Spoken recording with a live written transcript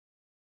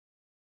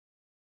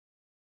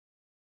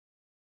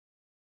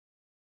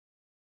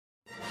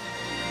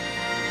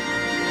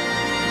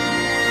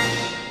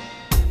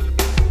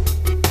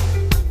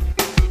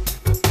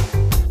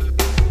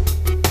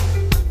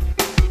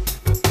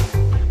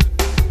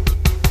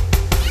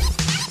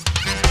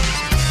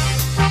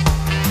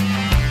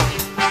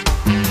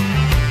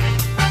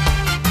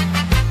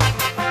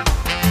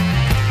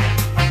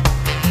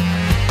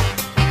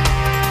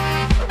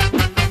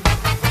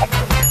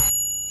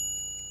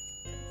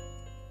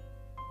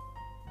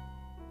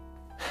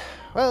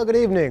Well, good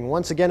evening.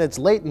 Once again, it's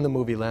late in the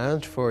movie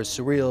lounge for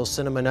surreal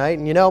cinema night,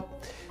 and you know,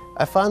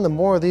 I find the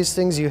more of these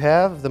things you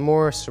have, the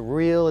more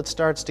surreal it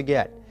starts to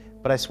get.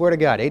 But I swear to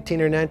God,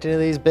 18 or 19 of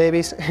these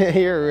babies,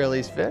 you're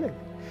really spinning.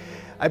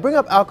 I bring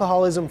up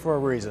alcoholism for a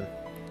reason.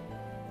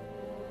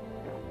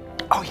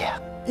 Oh yeah.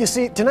 You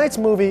see, tonight's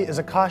movie is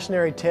a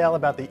cautionary tale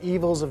about the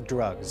evils of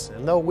drugs.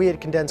 And though we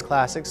at Condensed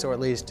Classics, or at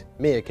least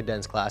me at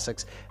Condensed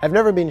Classics, have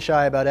never been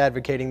shy about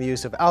advocating the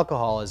use of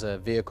alcohol as a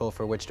vehicle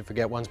for which to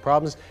forget one's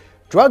problems,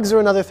 drugs are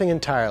another thing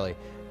entirely.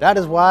 That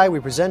is why we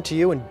present to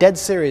you in dead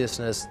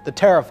seriousness the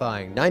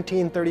terrifying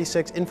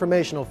 1936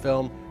 informational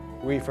film,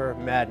 Reefer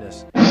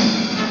Madness.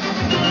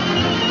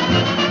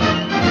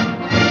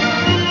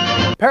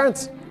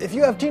 Parents, if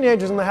you have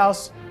teenagers in the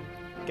house,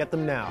 get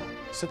them now.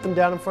 Sit them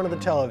down in front of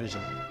the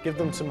television. Give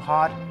them some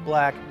hot,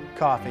 black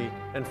coffee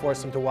and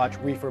force them to watch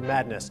Reefer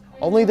Madness.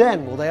 Only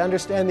then will they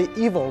understand the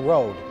evil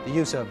road the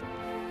use of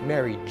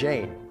Mary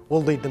Jane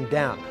will lead them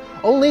down.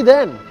 Only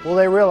then will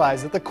they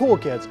realize that the cool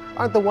kids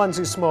aren't the ones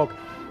who smoke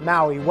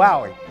Maui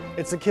Wowie.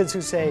 It's the kids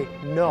who say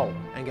no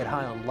and get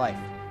high on life.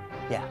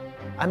 Yeah,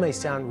 I may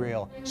sound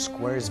real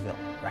Squaresville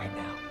right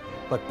now,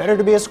 but better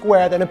to be a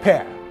square than a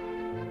pear.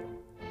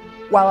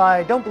 While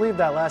I don't believe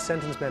that last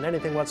sentence meant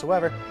anything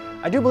whatsoever,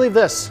 I do believe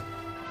this.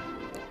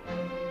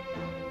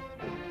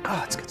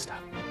 Oh, it's good stuff.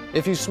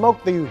 If you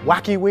smoke the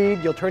wacky weed,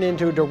 you'll turn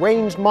into a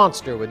deranged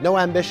monster with no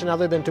ambition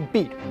other than to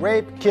beat,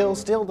 rape, kill,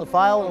 steal,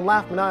 defile, and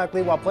laugh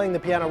maniacally while playing the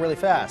piano really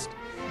fast.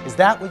 Is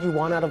that what you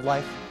want out of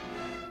life?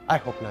 I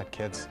hope not,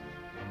 kids.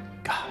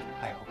 God,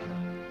 I hope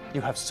not.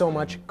 You have so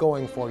much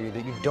going for you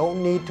that you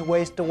don't need to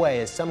waste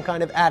away as some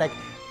kind of addict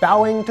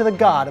bowing to the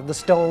god of the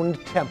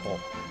stoned temple.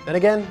 Then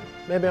again,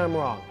 maybe I'm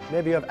wrong.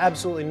 Maybe you have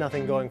absolutely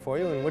nothing going for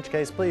you, in which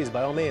case, please,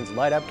 by all means,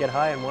 light up, get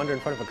high, and wander in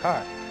front of a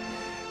car.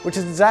 Which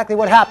is exactly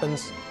what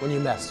happens when you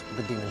mess with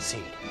the demon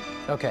seed.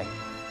 Okay,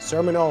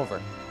 sermon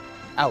over.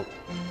 Out.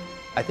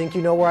 I think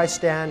you know where I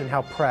stand and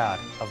how proud,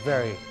 how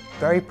very,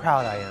 very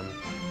proud I am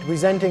to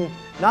presenting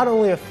not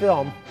only a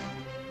film,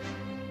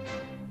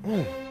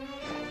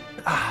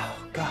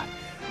 God,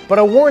 but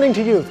a warning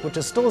to youth which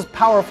is still as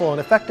powerful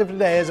and effective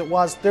today as it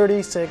was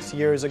 36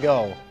 years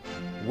ago.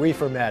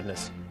 Reefer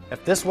Madness.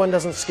 If this one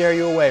doesn't scare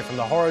you away from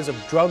the horrors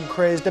of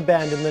drug-crazed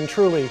abandon, then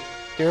truly,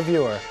 dear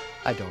viewer,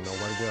 I don't know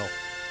what will.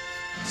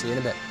 See you in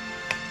a bit.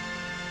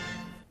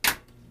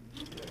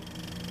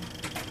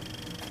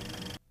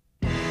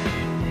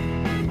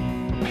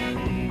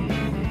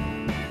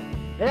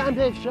 Hey, I'm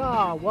Dave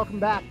Shaw. Welcome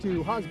back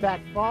to Hogback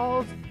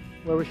Falls,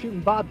 where we're shooting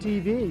Bob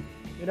TV.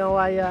 You know,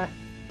 I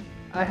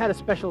had a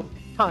special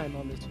time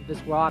on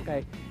this rock.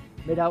 I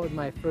made out with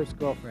my first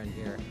girlfriend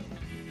here.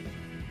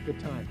 Good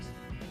times.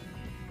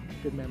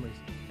 Good memories.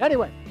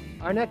 Anyway,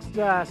 our next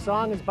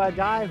song is by a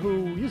guy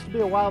who used to be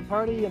a wild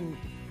party and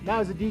now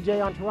he's a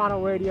DJ on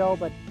Toronto radio,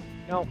 but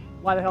you know,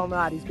 why the hell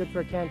not? He's good for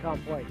a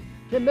CanCon point.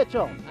 Tim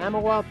Mitchell, I'm a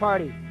Wild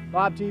Party,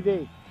 Bob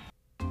TV.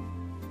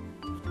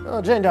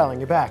 Oh, Jane, darling,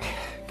 you're back.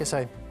 Guess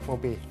I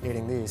won't be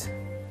needing these.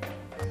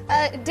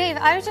 Dave,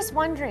 I was just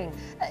wondering,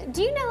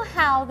 do you know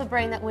how the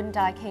brain that wouldn't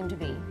die came to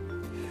be?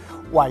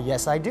 Why,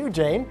 yes, I do,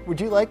 Jane. Would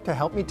you like to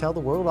help me tell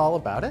the world all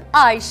about it?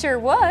 I sure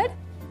would.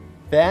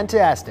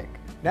 Fantastic.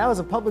 Now, as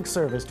a public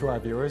service to our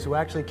viewers who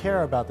actually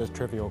care about this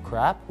trivial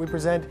crap, we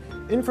present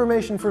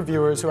information for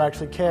viewers who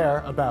actually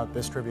care about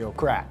this trivial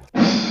crap.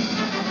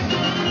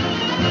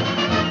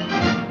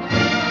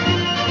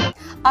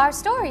 Our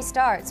story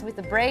starts with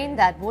the brain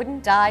that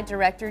wouldn't die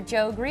director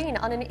Joe Green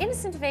on an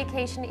innocent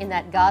vacation in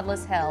that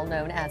godless hell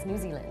known as New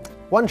Zealand.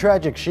 One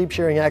tragic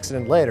sheep-shearing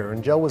accident later,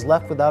 and Joe was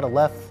left without a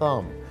left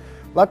thumb.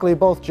 Luckily,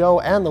 both Joe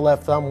and the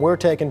left thumb were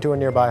taken to a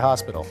nearby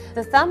hospital.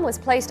 The thumb was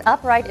placed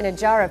upright in a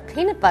jar of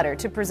peanut butter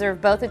to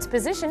preserve both its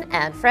position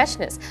and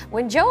freshness.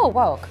 When Joe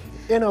awoke,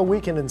 in a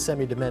weakened and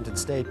semi-demented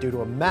state due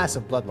to a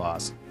massive blood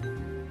loss.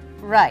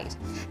 Right,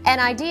 an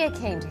idea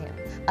came to him.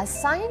 A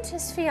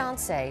scientist's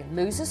fiancée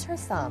loses her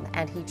thumb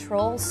and he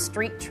trolls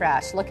street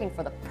trash looking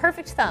for the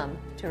perfect thumb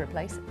to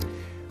replace it.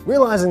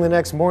 Realizing the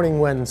next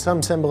morning when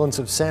some semblance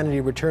of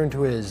sanity returned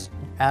to his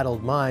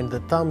addled mind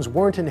that thumbs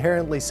weren't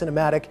inherently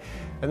cinematic,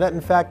 and that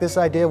in fact this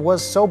idea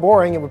was so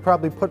boring it would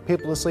probably put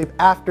people to sleep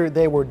after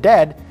they were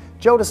dead,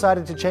 Joe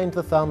decided to change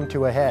the thumb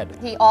to a head.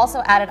 He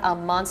also added a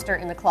monster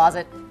in the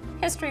closet.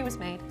 History was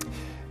made.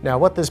 Now,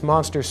 what this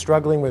monster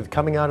struggling with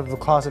coming out of the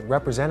closet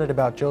represented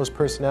about Joe's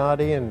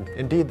personality and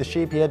indeed the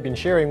sheep he had been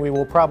shearing, we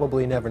will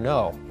probably never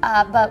know.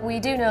 But we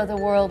do know the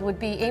world would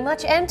be a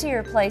much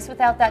emptier place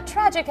without that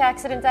tragic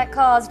accident that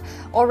caused,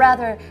 or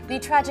rather, the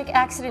tragic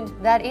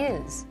accident that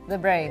is the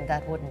brain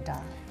that wouldn't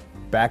die.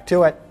 Back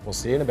to it. We'll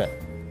see you in a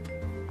bit.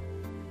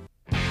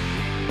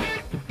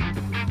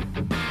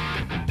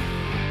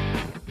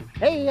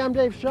 Hey, I'm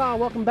Dave Shaw.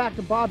 Welcome back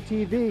to Bob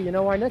TV. You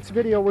know, our next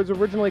video was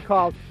originally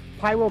called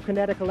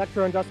Pyrokinetic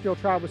Electro-Industrial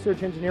Trial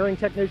Research Engineering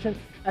Technician,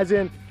 as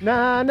in,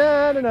 na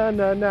na na na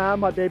na na,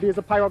 my baby is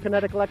a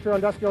Pyrokinetic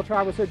Electro-Industrial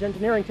Trial Research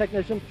Engineering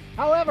Technician.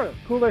 However,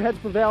 cooler heads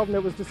prevailed and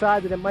it was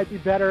decided it might be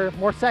better,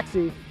 more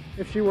sexy,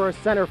 if she were a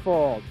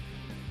centerfold.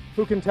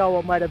 Who can tell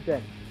what might have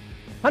been?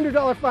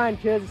 $100 fine,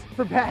 kids,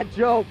 for bad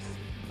jokes.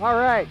 All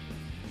right.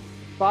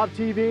 Bob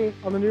TV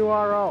on the new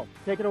RO.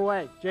 Take it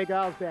away. Jay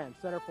Giles Band,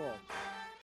 centerfold.